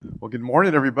Well, good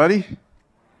morning, everybody.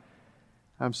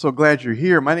 I'm so glad you're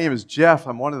here. My name is Jeff.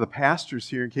 I'm one of the pastors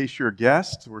here, in case you're a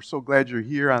guest. We're so glad you're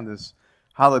here on this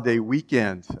holiday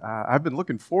weekend. I've been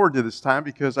looking forward to this time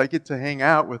because I get to hang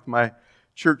out with my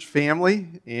church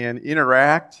family and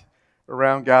interact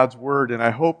around God's Word. And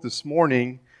I hope this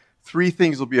morning 3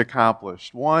 things will be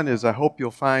accomplished. One is I hope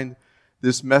you'll find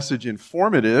this message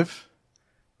informative,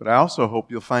 but I also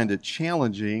hope you'll find it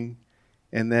challenging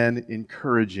and then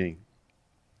encouraging.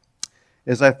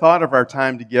 As I thought of our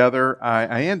time together,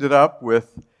 I ended up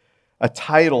with a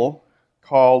title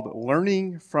called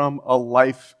Learning from a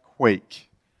Lifequake.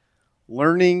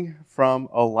 Learning from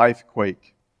a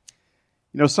Lifequake.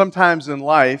 You know, sometimes in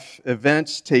life,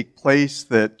 events take place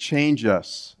that change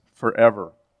us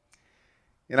forever.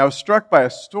 And I was struck by a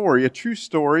story, a true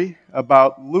story,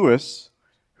 about Louis,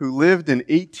 who lived in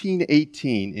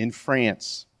 1818 in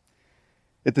France.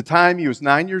 At the time, he was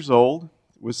 9 years old,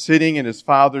 was sitting in his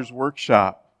father's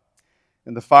workshop.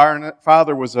 And the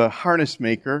father was a harness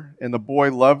maker, and the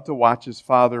boy loved to watch his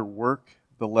father work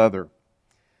the leather.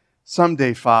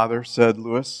 "Someday, Father," said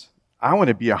Louis, "I want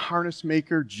to be a harness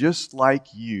maker just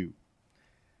like you."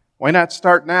 "Why not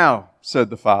start now?" said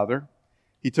the father.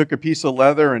 He took a piece of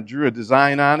leather and drew a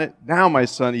design on it. "Now, my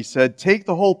son," he said, "take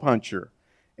the hole puncher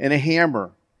and a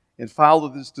hammer and follow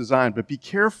this design, but be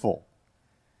careful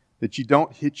that you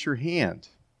don't hit your hand."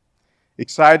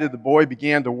 Excited, the boy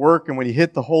began to work, and when he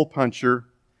hit the hole puncher,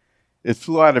 it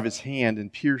flew out of his hand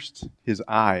and pierced his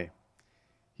eye.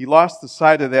 He lost the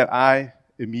sight of that eye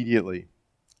immediately.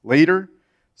 Later,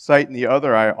 sight in the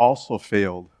other eye also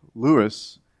failed.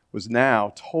 Louis was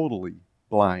now totally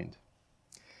blind.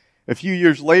 A few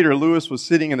years later, Louis was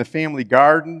sitting in the family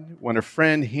garden when a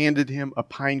friend handed him a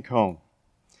pine cone.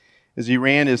 As he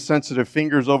ran his sensitive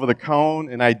fingers over the cone,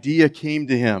 an idea came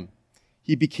to him.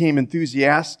 He became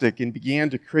enthusiastic and began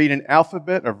to create an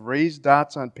alphabet of raised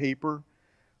dots on paper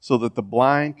so that the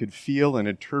blind could feel and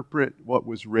interpret what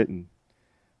was written.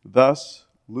 Thus,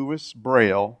 Louis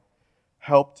Braille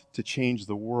helped to change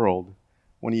the world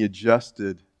when he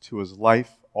adjusted to his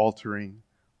life-altering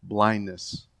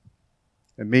blindness.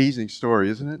 Amazing story,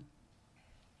 isn't it?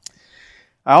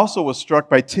 I also was struck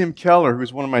by Tim Keller,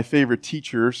 who's one of my favorite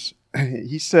teachers.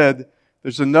 He said,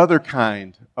 there's another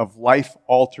kind of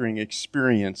life-altering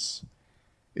experience.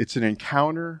 It's an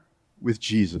encounter with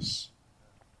Jesus.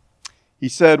 He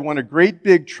said, when a great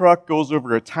big truck goes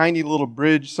over a tiny little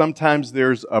bridge, sometimes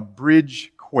there's a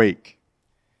bridge quake.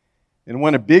 And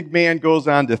when a big man goes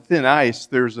onto thin ice,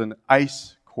 there's an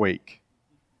ice quake.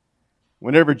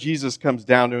 Whenever Jesus comes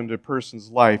down into a person's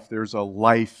life, there's a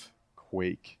life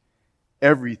quake.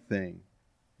 Everything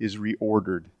is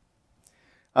reordered.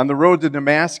 On the road to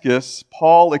Damascus,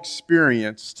 Paul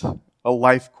experienced a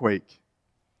lifequake.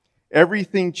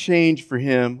 Everything changed for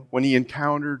him when he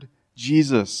encountered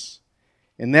Jesus.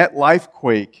 And that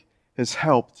lifequake has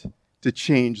helped to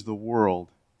change the world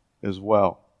as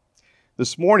well.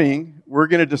 This morning, we're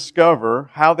going to discover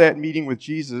how that meeting with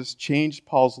Jesus changed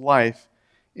Paul's life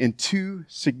in 2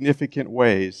 significant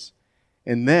ways,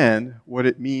 and then what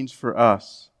it means for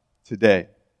us today.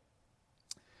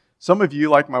 Some of you,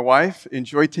 like my wife,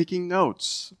 enjoy taking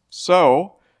notes.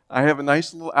 So, I have a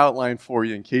nice little outline for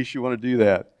you in case you want to do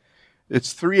that.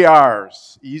 It's 3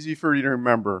 R's, easy for you to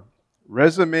remember.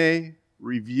 Resume,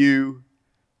 review,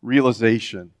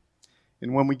 realization.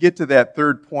 And when we get to that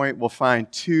third point, we'll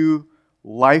find 2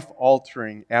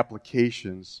 life-altering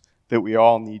applications that we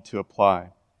all need to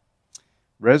apply.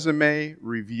 Resume,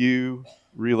 review,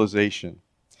 realization.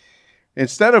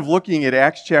 Instead of looking at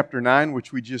Acts chapter 9,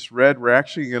 which we just read, we're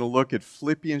actually going to look at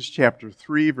Philippians chapter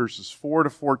 3, verses 4 to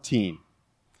 14.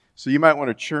 So you might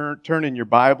want to turn in your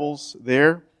Bibles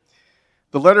there.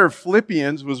 The letter of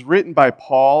Philippians was written by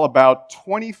Paul about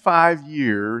 25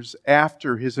 years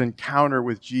after his encounter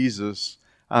with Jesus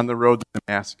on the road to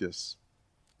Damascus.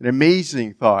 An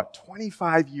amazing thought.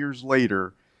 25 years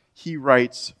later, he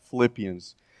writes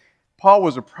Philippians. Paul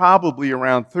was probably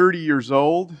around 30 years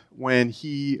old when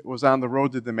he was on the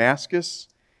road to Damascus,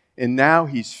 and now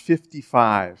he's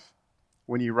 55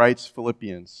 when he writes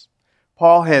Philippians.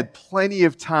 Paul had plenty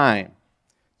of time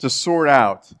to sort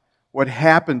out what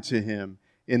happened to him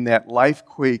in that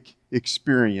lifequake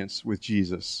experience with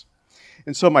Jesus.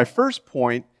 And so my first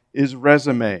point is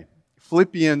resume.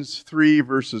 Philippians 3,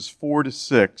 verses 4 to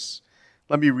 6.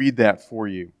 Let me read that for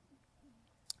you.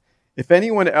 If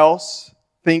anyone else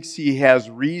thinks he has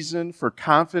reason for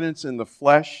confidence in the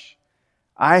flesh,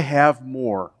 I have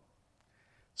more.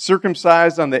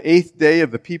 Circumcised on the 8th day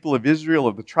of the people of Israel,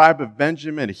 of the tribe of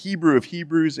Benjamin, a Hebrew of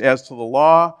Hebrews, as to the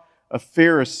law, a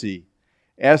Pharisee,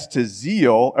 as to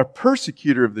zeal, a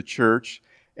persecutor of the church,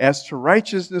 As to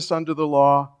righteousness under the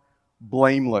law,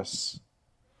 blameless.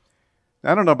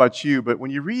 Now, I don't know about you, but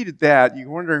when you read that, you're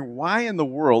wondering, why in the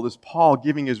world is Paul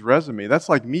giving his resume? That's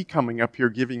like me coming up here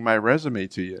giving my resume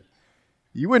to you.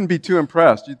 You wouldn't be too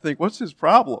impressed. You'd think, what's his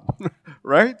problem?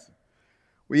 Right?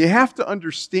 Well, you have to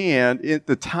understand, at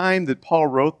the time that Paul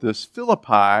wrote this,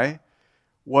 Philippi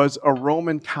was a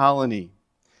Roman colony.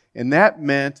 And that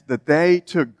meant that they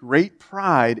took great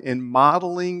pride in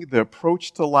modeling the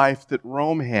approach to life that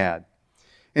Rome had.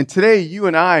 And today, you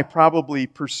and I probably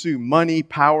pursue money,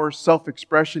 power,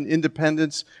 self-expression,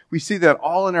 independence. We see that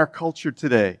all in our culture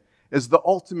today as the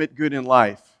ultimate good in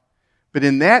life. But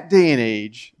in that day and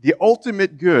age, the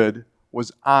ultimate good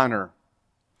was honor.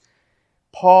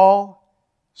 Paul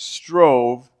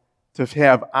strove to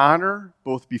have honor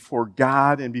both before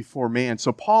God and before man.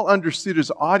 So Paul understood his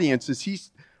audience as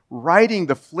he's writing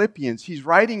the Philippians. He's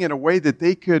writing in a way that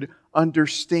they could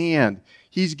understand.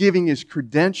 He's giving his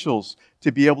credentials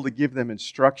to be able to give them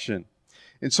instruction.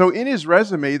 And so in his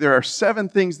resume, there are 7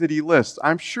 things that he lists.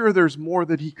 I'm sure there's more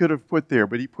that he could have put there,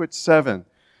 but he put 7.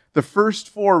 The first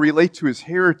 4 relate to his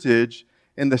heritage,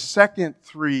 and the second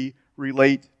 3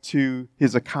 relate to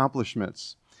his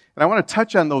accomplishments. And I want to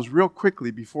touch on those real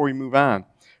quickly before we move on.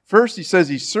 First, he says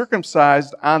he's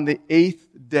circumcised on the 8th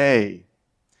day.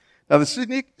 Now,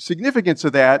 the significance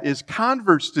of that is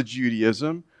converts to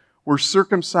Judaism were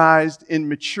circumcised in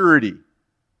maturity.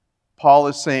 Paul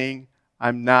is saying,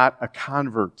 I'm not a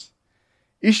convert.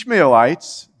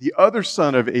 Ishmaelites, the other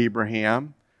son of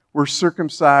Abraham, were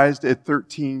circumcised at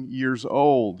 13 years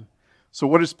old. So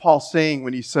what is Paul saying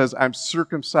when he says, I'm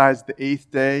circumcised the 8th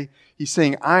day? He's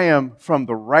saying, I am from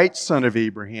the right son of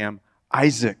Abraham,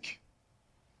 Isaac.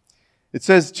 It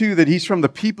says, too, that he's from the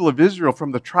people of Israel,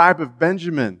 from the tribe of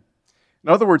Benjamin. In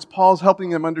other words, Paul's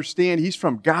helping them understand he's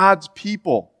from God's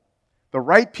people, the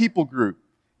right people group,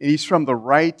 and he's from the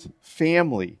right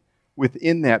family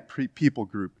within that people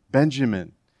group,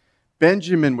 Benjamin.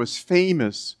 Benjamin was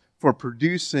famous for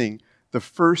producing the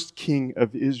first king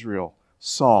of Israel,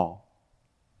 Saul.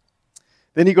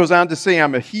 Then he goes on to say,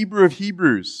 I'm a Hebrew of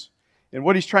Hebrews. And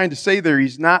what he's trying to say there,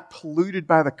 he's not polluted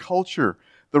by the culture.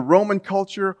 The Roman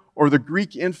culture or the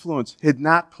Greek influence had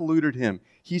not polluted him.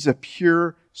 He's a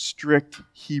pure, strict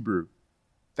Hebrew.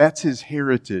 That's his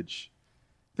heritage.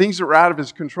 Things that were out of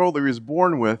his control that he was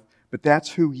born with, but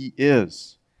that's who he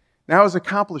is. Now his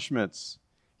accomplishments.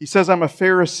 He says, I'm a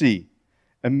Pharisee,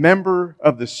 a member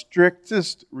of the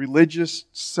strictest religious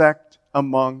sect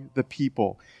among the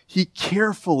people. He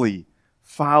carefully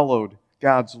followed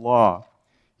God's law.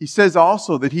 He says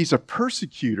also that he's a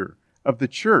persecutor of the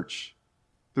church.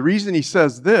 The reason he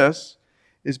says this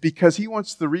is because he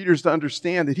wants the readers to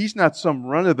understand that he's not some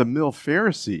run-of-the-mill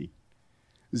Pharisee.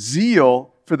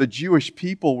 Zeal for the Jewish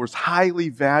people was highly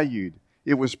valued.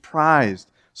 It was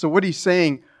prized. So what he's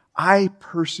saying, I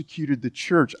persecuted the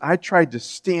church. I tried to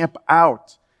stamp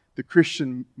out the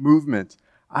Christian movement.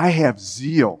 I have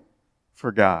zeal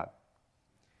for God.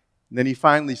 And then he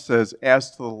finally says,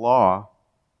 as to the law,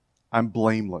 I'm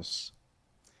blameless.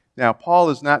 Now, Paul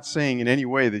is not saying in any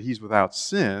way that he's without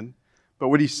sin, but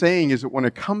what he's saying is that when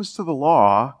it comes to the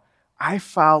law, I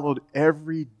followed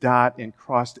every dot and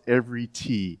crossed every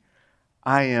T.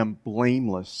 I am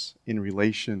blameless in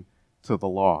relation to the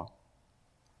law.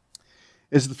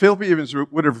 As the Philippians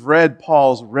would have read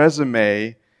Paul's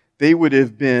resume, they would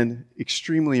have been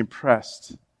extremely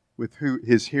impressed with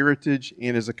his heritage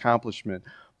and his accomplishment.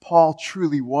 Paul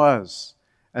truly was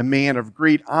a man of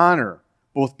great honor,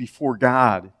 both before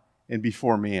God and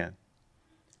before man.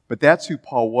 But that's who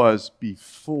Paul was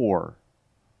before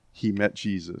he met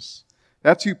Jesus.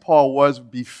 That's who Paul was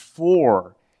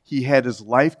before he had his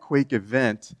life-quake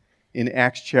event in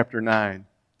Acts chapter 9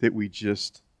 that we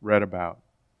just read about.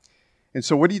 And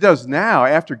so what he does now,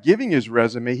 after giving his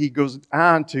resume, he goes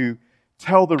on to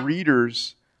tell the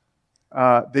readers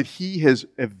that he has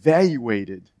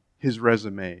evaluated his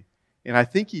resume. And I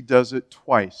think he does it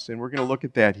twice. And we're going to look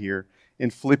at that here in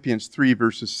Philippians 3,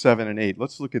 verses 7 and 8.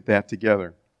 Let's look at that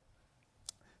together.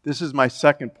 This is my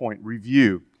second point,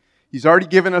 review. He's already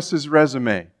given us his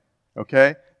resume,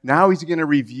 okay? Now he's going to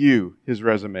review his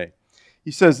resume. He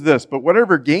says this, but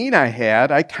whatever gain I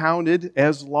had, I counted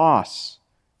as loss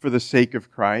for the sake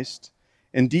of Christ.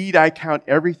 Indeed, I count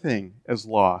everything as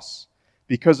loss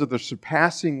because of the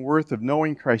surpassing worth of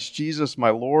knowing Christ Jesus my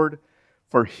Lord.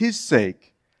 For his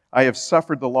sake, I have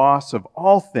suffered the loss of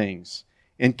all things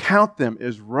and count them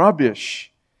as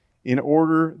rubbish in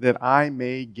order that I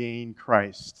may gain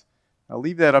Christ. I'll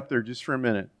leave that up there just for a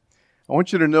minute. I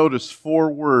want you to notice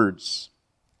 4 words: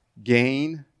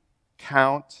 gain,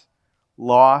 count,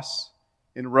 loss,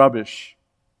 and rubbish.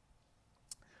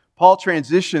 Paul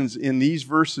transitions in these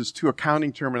verses to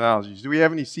accounting terminologies. Do we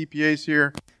have any CPAs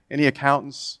here? Any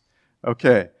accountants?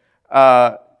 Okay.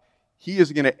 He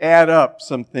is going to add up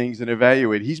some things and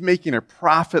evaluate. He's making a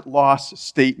profit-loss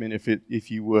statement,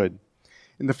 if you would.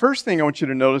 And the first thing I want you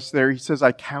to notice there, he says,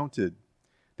 I counted.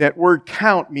 That word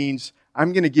count means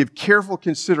I'm going to give careful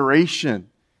consideration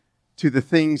to the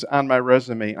things on my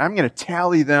resume. I'm going to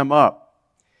tally them up.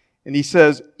 And he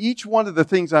says, each one of the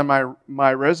things on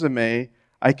my resume,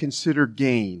 I consider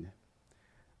gain.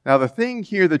 Now, the thing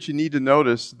here that you need to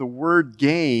notice, the word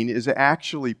gain is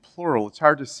actually plural. It's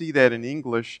hard to see that in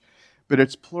English, but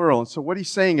it's plural. And so what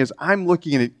he's saying is, I'm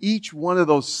looking at each one of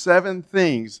those 7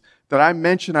 things that I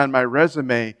mentioned on my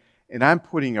resume, and I'm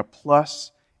putting a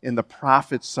plus in the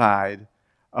profit side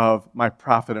of my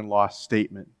profit and loss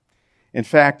statement. In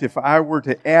fact, if I were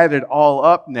to add it all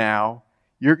up now,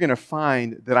 you're going to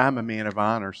find that I'm a man of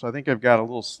honor. So I think I've got a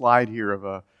little slide here of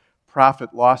a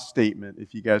profit-loss statement,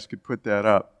 if you guys could put that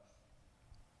up.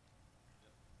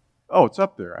 Oh, it's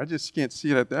up there. I just can't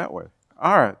see it that way.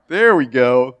 All right, there we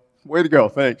go. Way to go,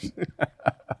 thanks.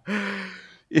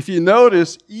 If you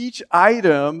notice, each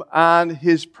item on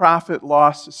his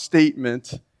profit-loss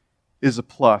statement is a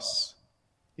plus,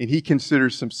 and he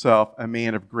considers himself a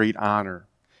man of great honor.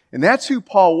 And that's who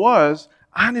Paul was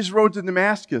on his road to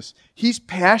Damascus. He's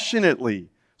passionately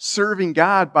serving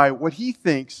God by what he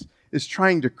thinks is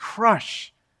trying to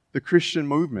crush the Christian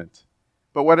movement.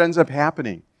 But what ends up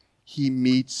happening? He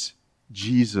meets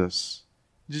Jesus.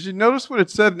 Did you notice what it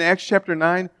said in Acts chapter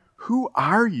 9? Who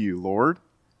are you, Lord?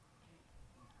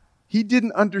 He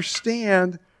didn't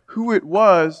understand who it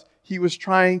was he was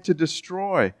trying to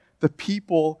destroy, the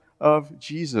people of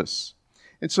Jesus.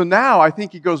 And so now I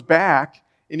think he goes back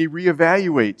and he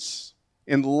reevaluates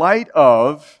in light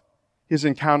of his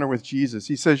encounter with Jesus.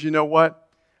 He says, you know what?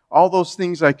 All those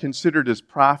things I considered as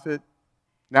profit,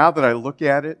 now that I look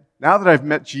at it, now that I've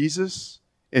met Jesus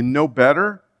and know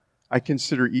better, I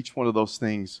consider each one of those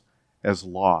things as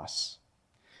loss.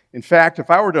 In fact, if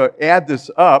I were to add this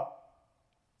up,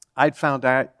 I'd find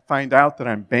out that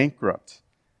I'm bankrupt.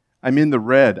 I'm in the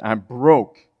red. I'm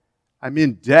broke. I'm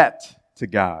in debt to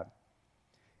God.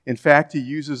 In fact, he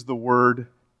uses the word,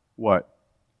 what?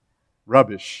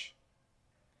 Rubbish.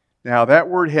 Now, that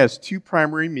word has 2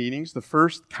 primary meanings. The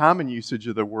first common usage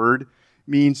of the word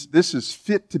means this is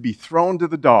fit to be thrown to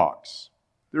the dogs.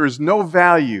 There is no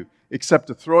value except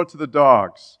to throw it to the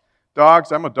dogs.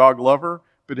 Dogs, I'm a dog lover,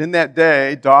 but in that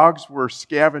day, dogs were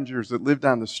scavengers that lived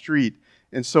on the street.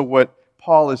 And so what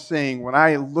Paul is saying, when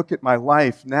I look at my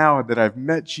life now that I've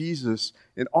met Jesus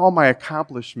and all my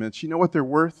accomplishments, you know what they're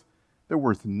worth? They're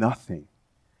worth nothing.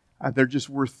 They're just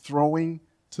worth throwing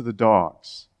to the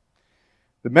dogs.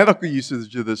 The medical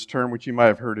usage of this term, which you might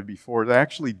have heard of before, is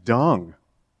actually dung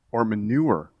or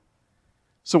manure.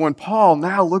 So when Paul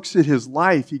now looks at his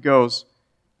life, he goes,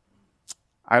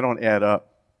 I don't add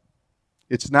up.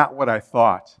 It's not what I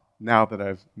thought now that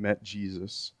I've met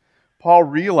Jesus. Paul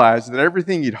realized that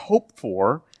everything he'd hoped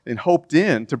for and hoped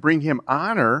in to bring him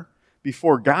honor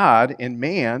before God and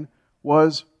man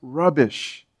was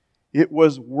rubbish. It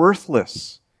was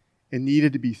worthless and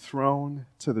needed to be thrown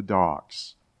to the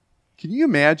dogs. Can you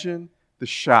imagine the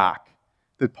shock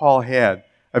that Paul had?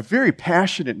 A very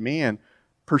passionate man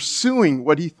pursuing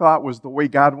what he thought was the way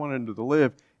God wanted him to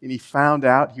live, and he found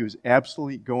out he was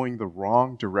absolutely going the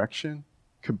wrong direction,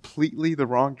 completely the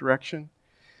wrong direction.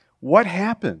 What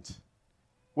happened?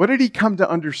 What did he come to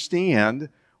understand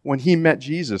when he met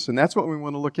Jesus? And that's what we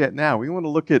want to look at now. We want to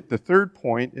look at the third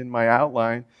point in my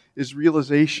outline is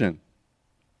realization.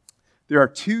 There are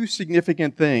 2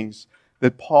 significant things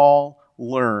that Paul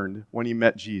learned when he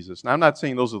met Jesus. Now, I'm not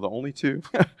saying those are the only 2,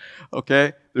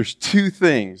 okay? There's 2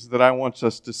 things that I want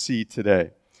us to see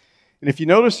today. And if you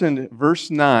notice in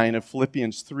verse 9 of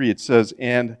Philippians 3, it says,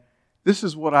 and this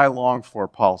is what I long for,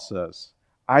 Paul says.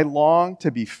 I long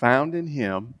to be found in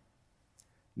him,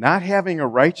 not having a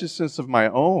righteousness of my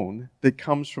own that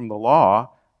comes from the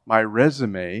law, my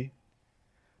resume,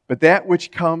 but that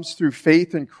which comes through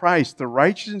faith in Christ, the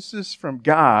righteousness from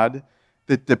God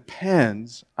that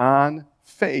depends on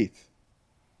faith.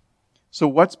 So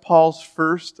what's Paul's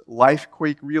first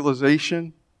life-quake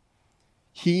realization?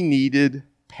 He needed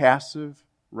passive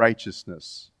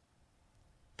righteousness.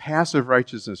 Passive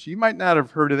righteousness. You might not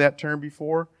have heard of that term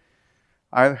before.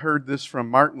 I heard this from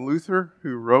Martin Luther,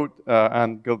 who wrote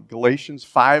on Galatians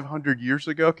 500 years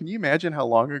ago. Can you imagine how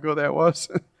long ago that was?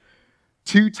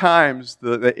 2 times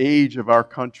the age of our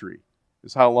country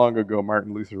is how long ago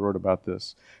Martin Luther wrote about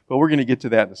this. But we're going to get to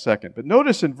that in a second. But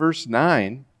notice in verse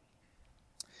 9,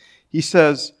 he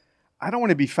says, I don't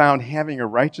want to be found having a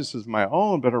righteousness of my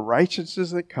own, but a righteousness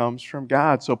that comes from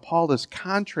God. So Paul is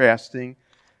contrasting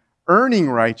earning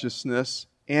righteousness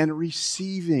and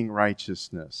receiving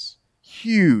righteousness.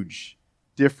 Huge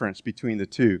difference between the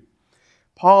two.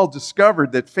 Paul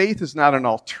discovered that faith is not an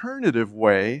alternative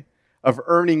way of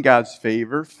earning God's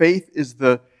favor. Faith is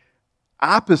the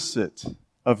opposite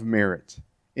of merit,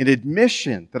 an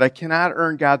admission that I cannot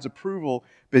earn God's approval,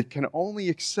 but can only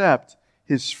accept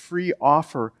His free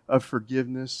offer of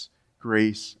forgiveness,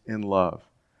 grace, and love.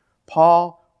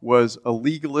 Paul was a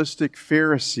legalistic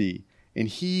Pharisee, and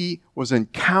he was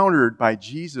encountered by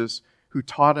Jesus, who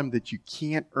taught him that you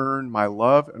can't earn my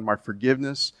love and my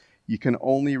forgiveness. You can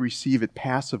only receive it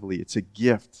passively. It's a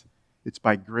gift. It's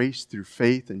by grace through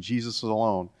faith in Jesus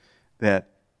alone that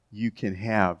you can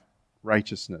have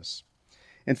righteousness.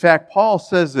 In fact, Paul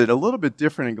says it a little bit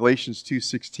different in Galatians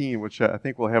 2:16, which I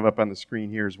think we'll have up on the screen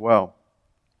here as well.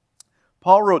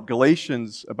 Paul wrote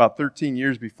Galatians about 13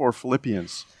 years before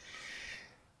Philippians.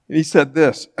 And he said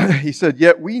this, he said,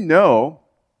 "Yet we know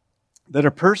that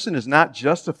a person is not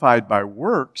justified by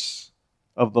works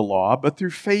of the law, but through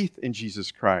faith in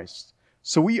Jesus Christ.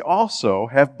 So we also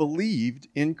have believed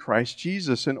in Christ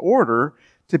Jesus in order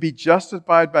to be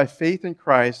justified by faith in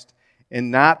Christ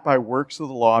and not by works of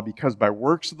the law, because by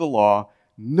works of the law,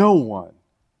 no one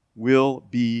will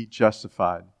be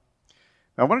justified."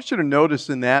 Now, I want you to notice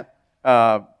in that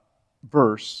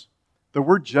verse, the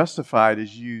word justified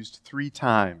is used 3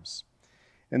 times.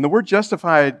 And the word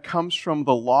justified comes from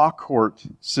the law court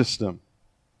system.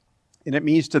 And it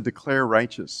means to declare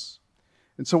righteous.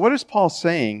 And so what is Paul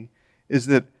saying is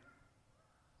that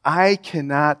I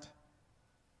cannot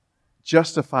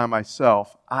justify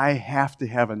myself. I have to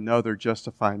have another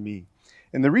justify me.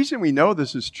 And the reason we know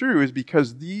this is true is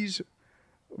because these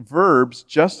verbs,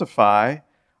 justify,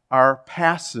 are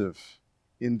passive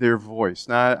in their voice.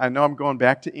 Now, I know I'm going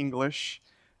back to English.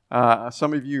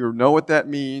 Some of you know what that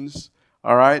means,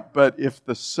 all right? But if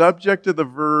the subject of the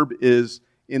verb is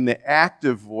in the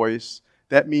active voice,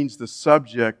 that means the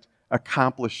subject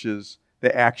accomplishes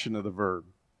the action of the verb.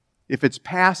 If it's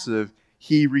passive,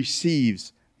 he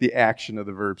receives the action of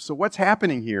the verb. So what's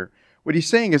happening here? What he's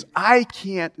saying is, I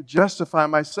can't justify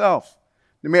myself.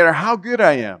 No matter how good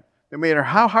I am, no matter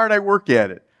how hard I work at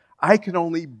it, I can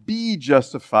only be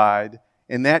justified,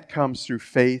 and that comes through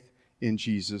faith in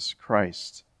Jesus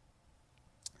Christ.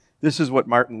 This is what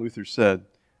Martin Luther said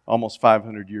almost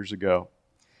 500 years ago.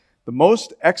 "The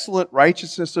most excellent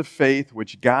righteousness of faith,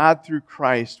 which God through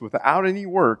Christ, without any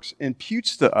works,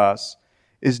 imputes to us,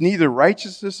 is neither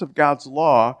righteousness of God's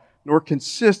law, nor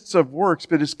consists of works,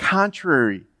 but is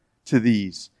contrary to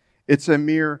these. It's a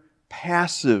mere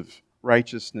passive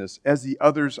righteousness, as the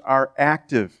others are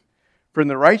active. For in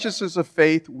the righteousness of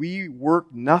faith, we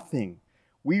work nothing.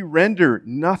 We render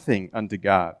nothing unto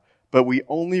God, but we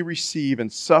only receive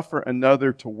and suffer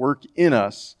another to work in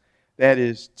us, that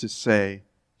is to say,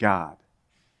 God."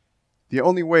 The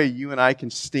only way you and I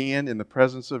can stand in the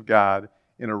presence of God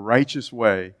in a righteous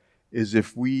way is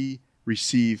if we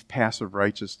receive passive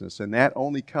righteousness. And that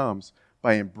only comes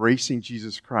by embracing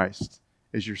Jesus Christ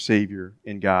as your Savior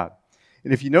and God.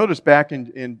 And if you notice back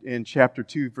in chapter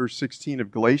 2, verse 16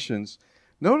 of Galatians,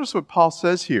 notice what Paul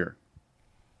says here.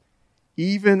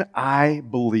 "Even I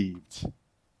believed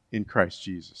in Christ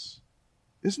Jesus."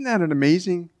 Isn't that an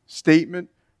amazing statement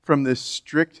from this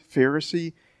strict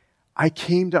Pharisee? I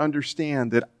came to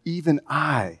understand that even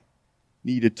I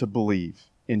needed to believe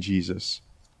in Jesus.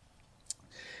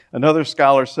 Another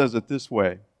scholar says it this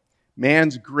way: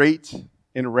 man's great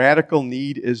and radical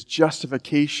need is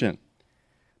justification.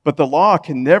 But the law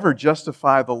can never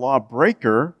justify the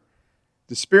lawbreaker.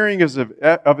 Despairing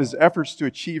of his efforts to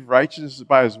achieve righteousness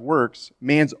by his works,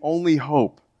 man's only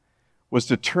hope was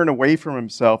to turn away from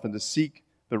himself and to seek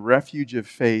the refuge of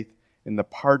faith in the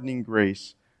pardoning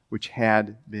grace which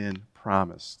had been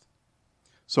promised.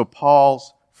 So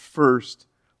Paul's first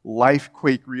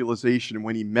life-quake realization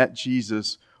when he met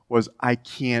Jesus was, I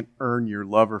can't earn your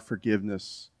love or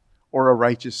forgiveness or a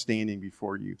righteous standing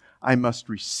before you. I must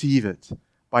receive it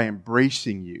by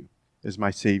embracing you as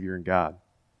my Savior and God.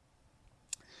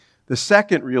 The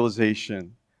second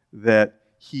realization that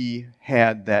he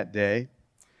had that day,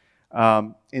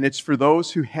 and it's for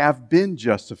those who have been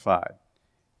justified.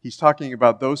 He's talking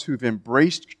about those who've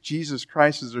embraced Jesus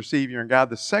Christ as their Savior and God.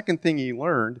 The second thing he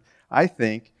learned, I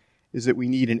think, is that we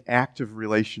need an active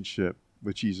relationship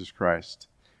with Jesus Christ.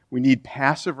 We need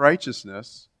passive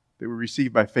righteousness that we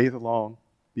receive by faith alone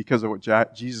because of what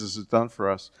Jesus has done for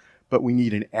us, but we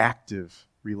need an active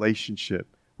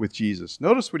relationship with Jesus.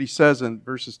 Notice what he says in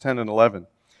verses 10 and 11,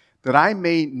 that I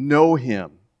may know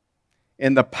him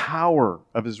and the power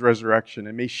of his resurrection,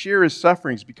 and may share his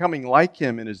sufferings, becoming like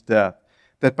him in his death,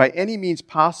 that by any means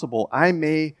possible I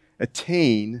may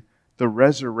attain the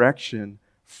resurrection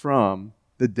from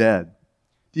the dead.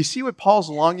 Do you see what Paul's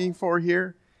longing for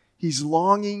here? He's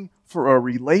longing for a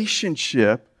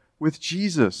relationship with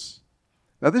Jesus.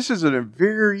 Now, this is a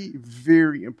very,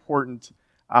 very important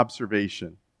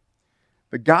observation.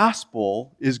 The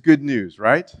gospel is good news,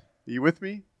 right? Are you with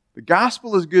me? The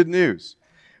gospel is good news.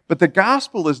 But the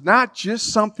gospel is not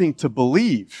just something to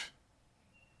believe.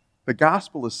 The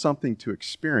gospel is something to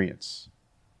experience.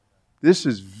 This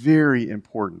is very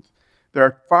important. There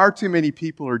are far too many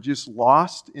people who are just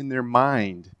lost in their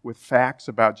mind with facts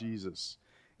about Jesus.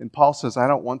 And Paul says, I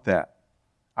don't want that.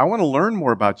 I want to learn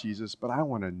more about Jesus, but I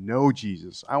want to know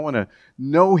Jesus. I want to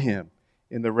know him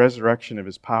in the resurrection of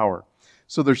his power.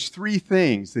 So there's three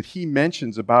things that he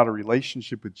mentions about a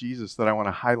relationship with Jesus that I want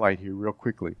to highlight here real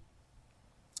quickly.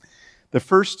 The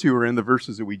first two are in the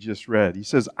verses that we just read. He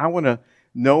says, I want to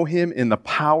know him in the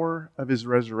power of his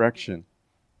resurrection.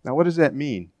 Now, what does that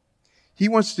mean? He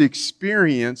wants to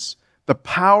experience the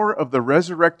power of the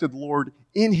resurrected Lord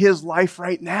in his life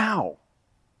right now.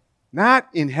 Not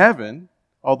in heaven,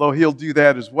 although he'll do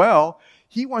that as well.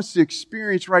 He wants to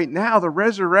experience right now the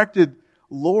resurrected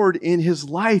Lord in his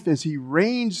life as he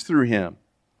reigns through him.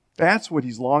 That's what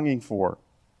he's longing for.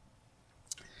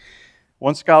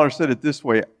 One scholar said it this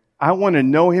way, I want to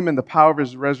know him in the power of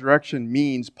his resurrection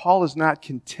means Paul is not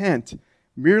content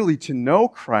merely to know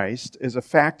Christ as a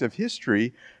fact of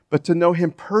history, but to know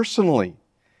him personally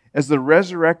as the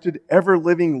resurrected,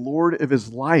 ever-living Lord of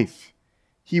his life.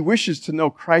 He wishes to know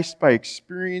Christ by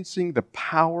experiencing the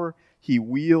power he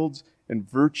wields and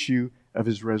virtue of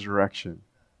his resurrection.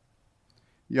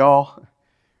 Y'all,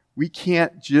 we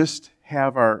can't just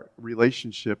have our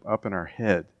relationship up in our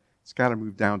head. It's got to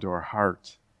move down to our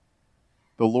heart.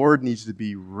 The Lord needs to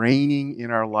be reigning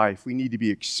in our life. We need to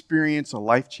experience a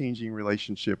life-changing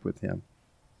relationship with him.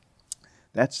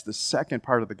 That's the second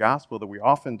part of the gospel that we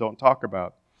often don't talk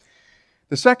about.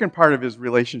 The second part of his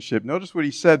relationship, notice what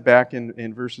he said back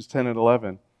in verses 10 and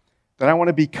 11, that I want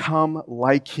to become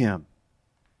like him.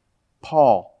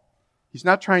 Paul, he's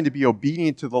not trying to be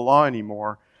obedient to the law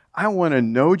anymore. I want to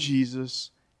know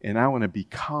Jesus, and I want to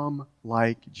become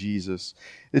like Jesus.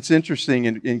 It's interesting,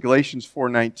 in Galatians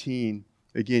 4:19,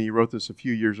 again, he wrote this a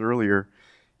few years earlier,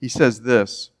 he says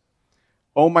this,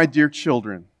 "Oh, my dear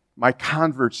children, my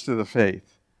converts to the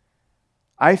faith,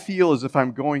 I feel as if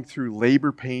I'm going through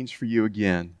labor pains for you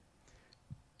again,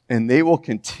 and they will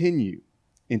continue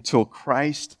until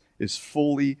Christ is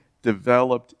fully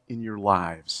developed in your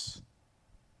lives."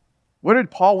 What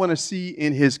did Paul want to see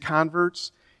in his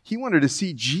converts? He wanted to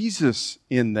see Jesus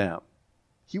in them.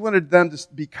 He wanted them to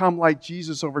become like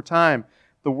Jesus over time.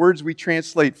 The words we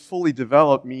translate fully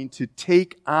developed mean to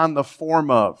take on the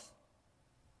form of.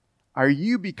 Are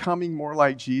you becoming more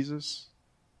like Jesus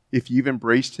if you've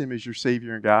embraced him as your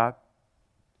Savior and God?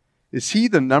 Is he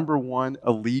the number one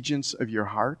allegiance of your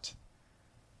heart?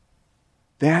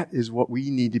 That is what we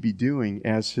need to be doing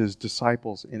as his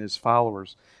disciples and his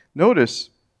followers. Notice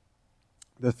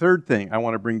the third thing I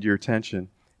want to bring to your attention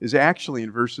is actually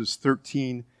in verses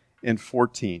 13 and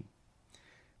 14.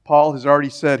 Paul has already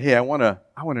said, hey, I want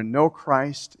to know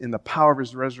Christ in the power of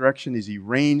his resurrection as he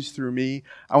reigns through me.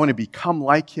 I want to become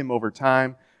like him over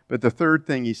time. But the third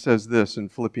thing, he says this in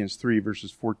Philippians 3,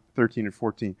 verses 13 and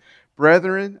 14.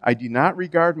 Brethren, I do not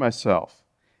regard myself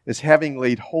as having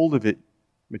laid hold of it,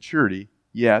 maturity,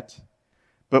 yet,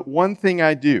 but one thing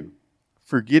I do,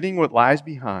 forgetting what lies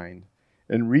behind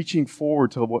and reaching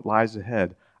forward to what lies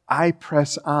ahead, I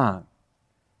press on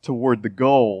toward the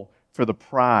goal for the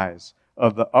prize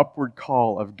of the upward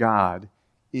call of God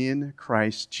in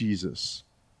Christ Jesus.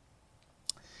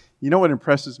 You know what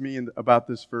impresses me about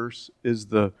this verse is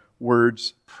the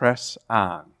words press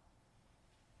on.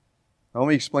 Now let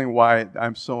me explain why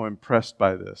I'm so impressed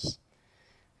by this.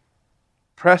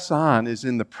 Press on is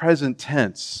in the present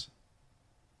tense.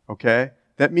 Okay?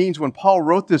 That means when Paul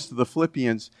wrote this to the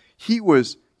Philippians, he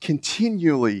was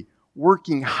continually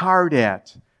working hard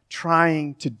at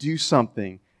trying to do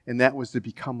something, and that was to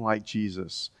become like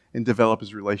Jesus and develop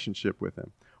his relationship with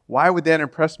him. Why would that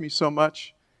impress me so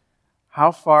much?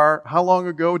 How long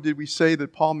ago did we say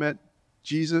that Paul met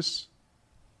Jesus?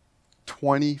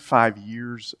 25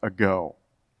 years ago.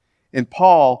 And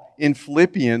Paul, in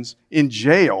Philippians, in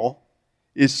jail,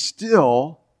 is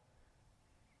still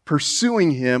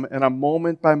pursuing him on a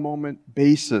moment-by-moment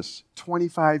basis.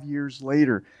 25 years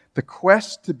later, the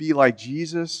quest to be like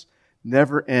Jesus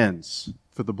never ends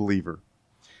for the believer.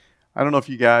 I don't know if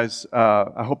you guys,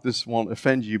 I hope this won't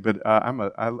offend you, but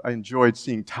I enjoyed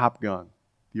seeing Top Gun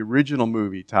the original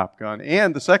movie Top Gun,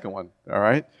 and the second one, all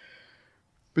right?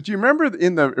 But do you remember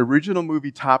in the original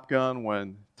movie Top Gun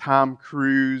when Tom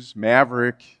Cruise,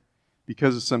 Maverick,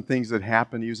 because of some things that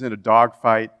happened, he was in a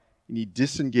dogfight and he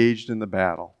disengaged in the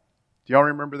battle? Do y'all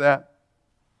remember that?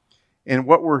 And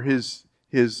what were his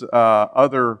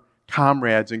other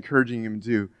comrades encouraging him to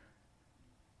do?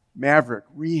 Maverick,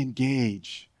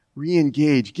 re-engage,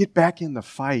 get back in the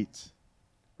fight.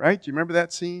 Right? Do you remember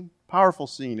that scene? Powerful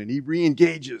scene, and he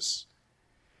re-engages.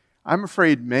 I'm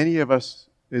afraid many of us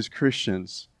as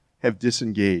Christians have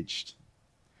disengaged.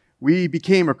 We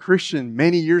became a Christian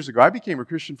many years ago. I became a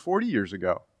Christian 40 years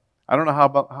ago. I don't know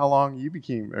how long you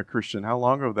became a Christian, how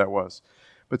long ago that was.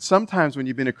 But sometimes when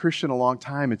you've been a Christian a long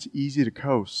time, it's easy to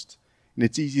coast, and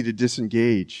it's easy to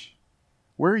disengage.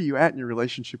 Where are you at in your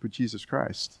relationship with Jesus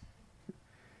Christ?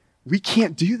 We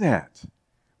can't do that.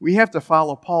 We have to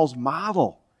follow Paul's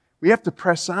model. We have to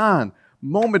press on,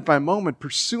 moment by moment,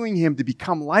 pursuing Him to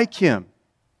become like Him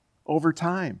over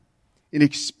time and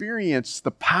experience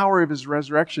the power of His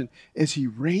resurrection as He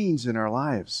reigns in our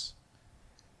lives.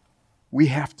 We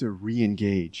have to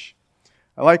re-engage.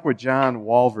 I like what John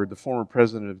Walvoord, the former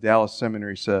president of Dallas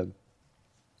Seminary, said.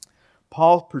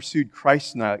 Paul pursued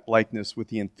Christ-likeness with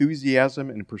the enthusiasm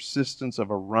and persistence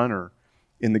of a runner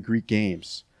in the Greek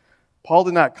games. Paul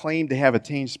did not claim to have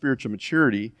attained spiritual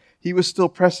maturity. He was still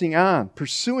pressing on,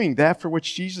 pursuing that for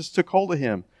which Jesus took hold of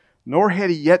him. Nor had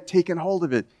he yet taken hold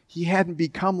of it. He hadn't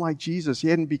become like Jesus. He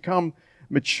hadn't become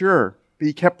mature, but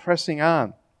he kept pressing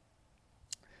on.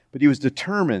 But he was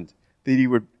determined that he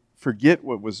would forget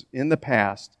what was in the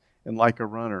past and, like a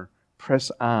runner,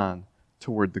 press on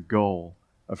toward the goal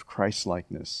of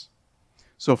Christ-likeness.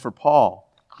 So for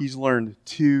Paul, he's learned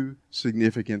two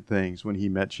significant things when he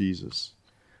met Jesus.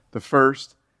 The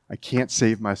first, I can't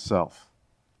save myself.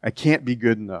 I can't be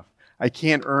good enough. I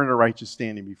can't earn a righteous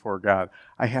standing before God.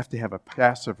 I have to have a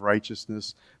passive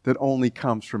righteousness that only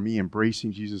comes from me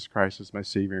embracing Jesus Christ as my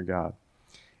Savior and God.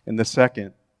 And the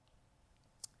second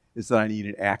is that I need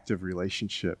an active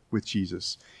relationship with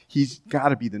Jesus. He's got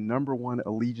to be the number one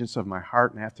allegiance of my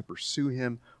heart, and I have to pursue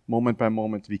Him moment by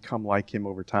moment to become like Him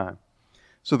over time.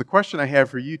 So the question I have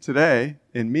for you today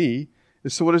and me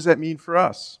is, so what does that mean for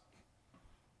us?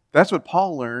 That's what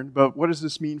Paul learned, but what does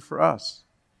this mean for us?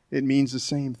 It means the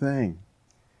same thing.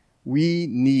 We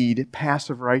need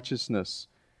passive righteousness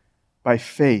by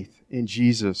faith in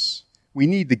Jesus. We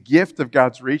need the gift of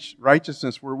God's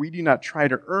righteousness where we do not try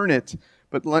to earn it,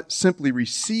 but simply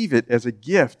receive it as a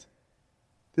gift.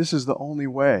 This is the only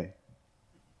way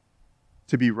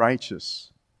to be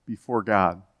righteous before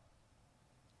God.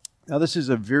 Now, this is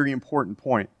a very important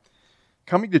point.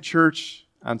 Coming to church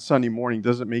on Sunday morning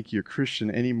doesn't make you a Christian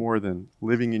any more than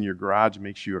living in your garage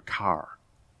makes you a car.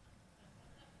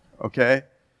 Okay?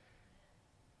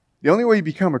 The only way you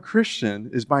become a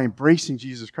Christian is by embracing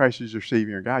Jesus Christ as your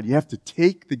Savior and God. You have to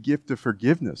take the gift of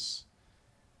forgiveness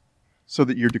so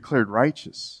that you're declared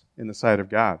righteous in the sight of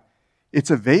God. It's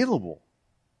available,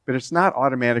 but it's not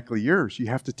automatically yours. You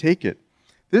have to take it.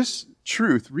 This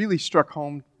truth really struck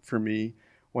home for me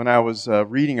when I was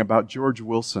reading about George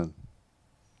Wilson.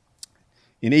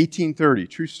 In 1830,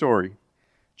 true story,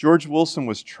 George Wilson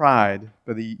was tried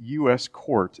by the U.S.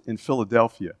 court in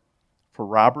Philadelphia for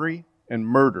robbery and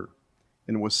murder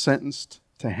and was sentenced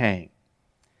to hang.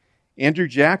 Andrew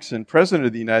Jackson, President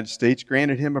of the United States,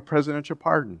 granted him a presidential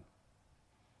pardon.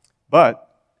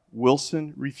 But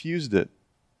Wilson refused it,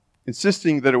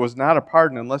 insisting that it was not a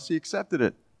pardon unless he accepted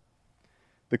it.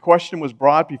 The question was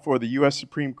brought before the U.S.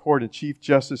 Supreme Court, and Chief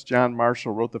Justice John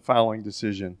Marshall wrote the following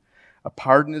decision. A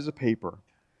pardon is a paper,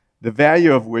 the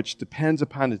value of which depends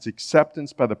upon its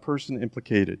acceptance by the person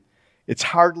implicated. It's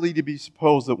hardly to be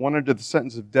supposed that one under the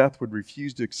sentence of death would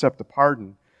refuse to accept a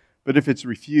pardon, but if it's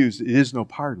refused, it is no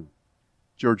pardon.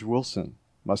 George Wilson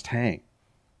must hang.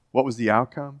 What was the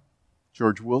outcome?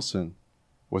 George Wilson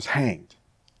was hanged.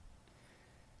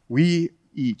 We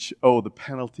each owe the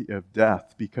penalty of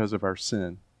death because of our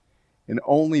sin, and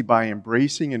only by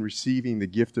embracing and receiving the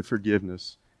gift of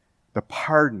forgiveness, the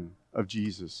pardon of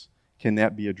Jesus, can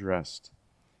that be addressed.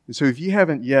 And so if you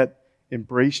haven't yet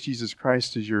embraced Jesus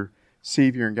Christ as your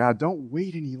Savior and God, don't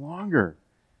wait any longer.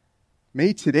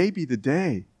 May today be the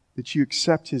day that you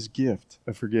accept His gift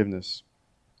of forgiveness.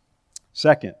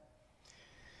 Second,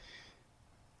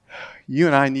 you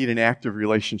and I need an active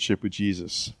relationship with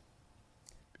Jesus.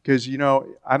 Because,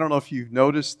 I don't know if you've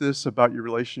noticed this about your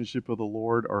relationship with the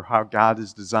Lord or how God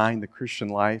has designed the Christian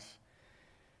life,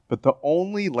 but the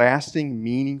only lasting,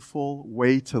 meaningful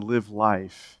way to live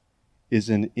life is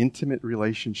an intimate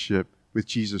relationship with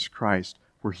Jesus Christ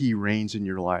where He reigns in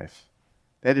your life.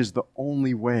 That is the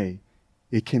only way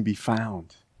it can be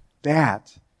found.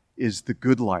 That is the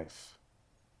good life,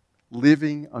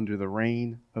 living under the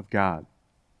reign of God.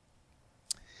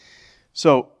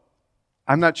 So,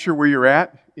 I'm not sure where you're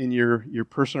at in your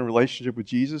personal relationship with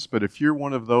Jesus, but if you're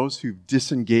one of those who've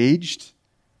disengaged,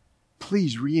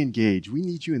 please re-engage. We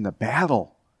need you in the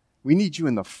battle. We need you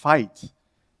in the fight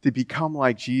to become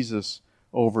like Jesus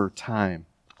over time.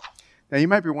 Now, you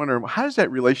might be wondering, how does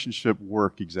that relationship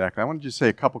work exactly? I want to just say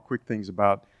a couple quick things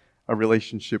about a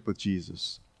relationship with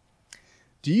Jesus.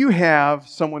 Do you have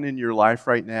someone in your life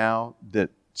right now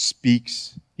that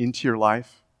speaks into your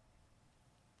life?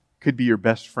 Could be your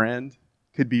best friend,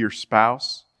 could be your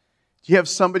spouse. Do you have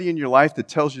somebody in your life that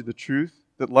tells you the truth,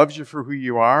 that loves you for who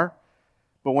you are,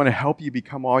 but want to help you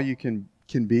become all you can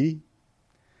be?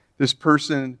 This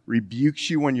person rebukes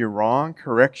you when you're wrong,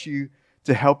 corrects you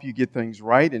to help you get things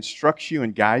right, instructs you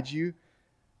and guides you.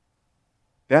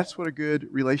 That's what a good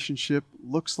relationship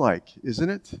looks like, isn't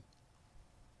it?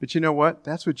 But you know what?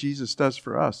 That's what Jesus does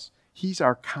for us. He's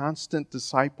our constant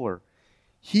discipler.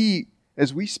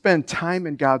 As we spend time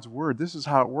in God's Word, this is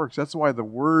how it works. That's why the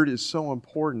Word is so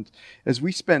important. As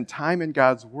we spend time in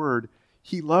God's Word,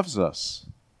 He loves us.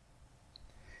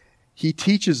 He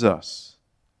teaches us.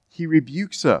 He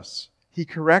rebukes us. He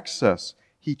corrects us.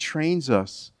 He trains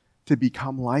us to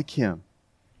become like Him.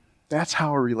 That's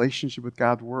how a relationship with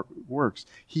God works.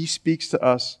 He speaks to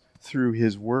us through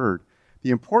His Word.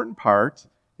 The important part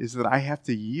is that I have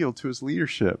to yield to His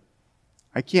leadership.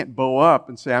 I can't bow up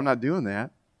and say, I'm not doing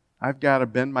that. I've got to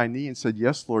bend my knee and say,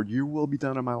 yes, Lord, your will be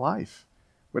done in my life.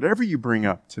 Whatever you bring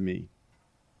up to me.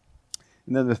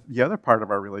 And then the other part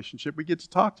of our relationship, we get to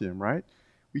talk to Him, right?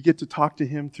 We get to talk to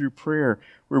Him through prayer,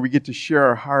 where we get to share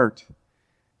our heart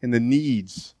and the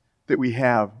needs that we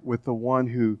have with the one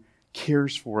who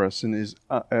cares for us and is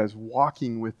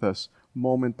walking with us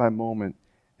moment by moment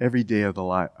every day of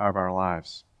our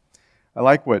lives. I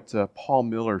like what Paul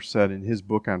Miller said in his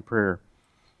book on prayer.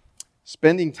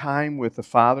 Spending time with the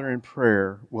Father in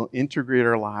prayer will integrate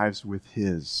our lives with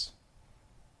His,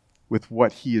 with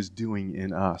what He is doing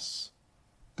in us.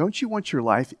 Don't you want your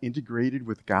life integrated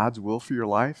with God's will for your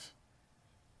life?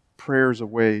 Prayer is a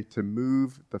way to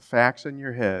move the facts in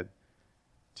your head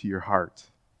to your heart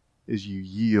as you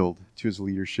yield to His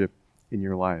leadership in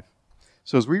your life.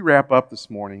 So as we wrap up this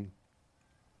morning,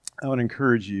 I want to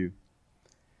encourage you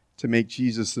to make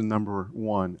Jesus the number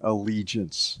one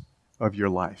allegiance of your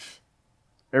life.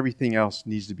 Everything else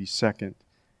needs to be second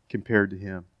compared to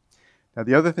Him. Now,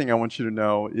 the other thing I want you to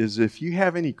know is if you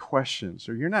have any questions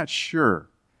or you're not sure,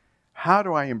 how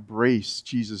do I embrace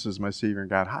Jesus as my Savior and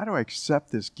God? How do I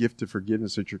accept this gift of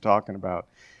forgiveness that you're talking about?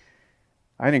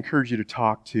 I'd encourage you to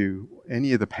talk to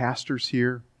any of the pastors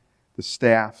here, the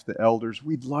staff, the elders.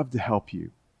 We'd love to help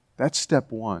you. That's step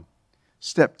one.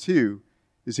 Step two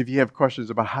is if you have questions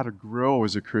about how to grow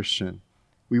as a Christian,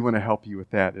 we want to help you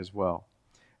with that as well.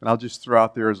 And I'll just throw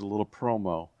out there as a little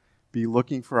promo. Be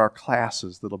looking for our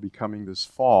classes that'll be coming this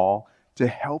fall to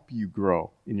help you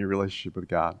grow in your relationship with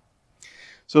God.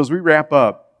 So as we wrap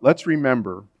up, let's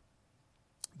remember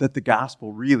that the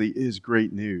gospel really is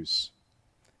great news.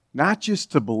 Not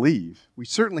just to believe. We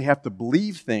certainly have to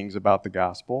believe things about the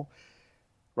gospel,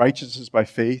 righteousness by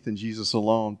faith in Jesus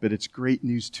alone, but it's great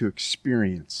news to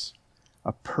experience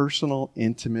a personal,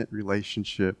 intimate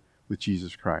relationship with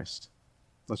Jesus Christ.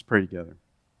 Let's pray together.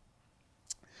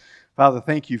 Father,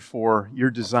 thank you for your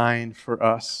design for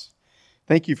us.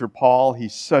 Thank you for Paul.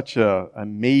 He's such an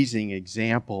amazing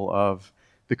example of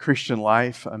the Christian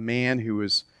life, a man who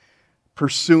was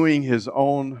pursuing his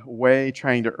own way,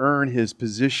 trying to earn his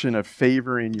position of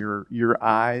favor in your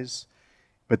eyes.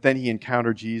 But then he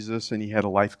encountered Jesus and he had a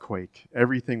life quake.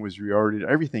 Everything was reordered.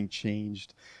 Everything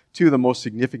changed. Two of the most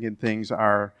significant things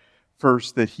are,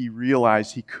 first, that he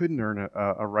realized he couldn't earn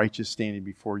a righteous standing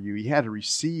before you. He had to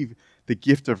receive the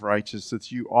gift of righteousness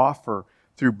that you offer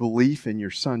through belief in your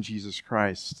Son, Jesus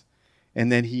Christ.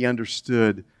 And then he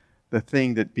understood the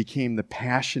thing that became the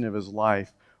passion of his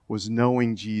life was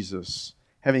knowing Jesus,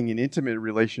 having an intimate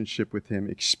relationship with Him,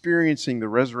 experiencing the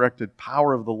resurrected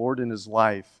power of the Lord in his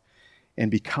life,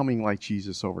 and becoming like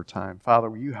Jesus over time. Father,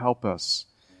 will you help us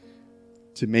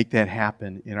to make that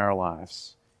happen in our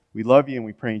lives? We love you and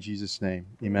we pray in Jesus' name.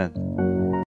 Amen.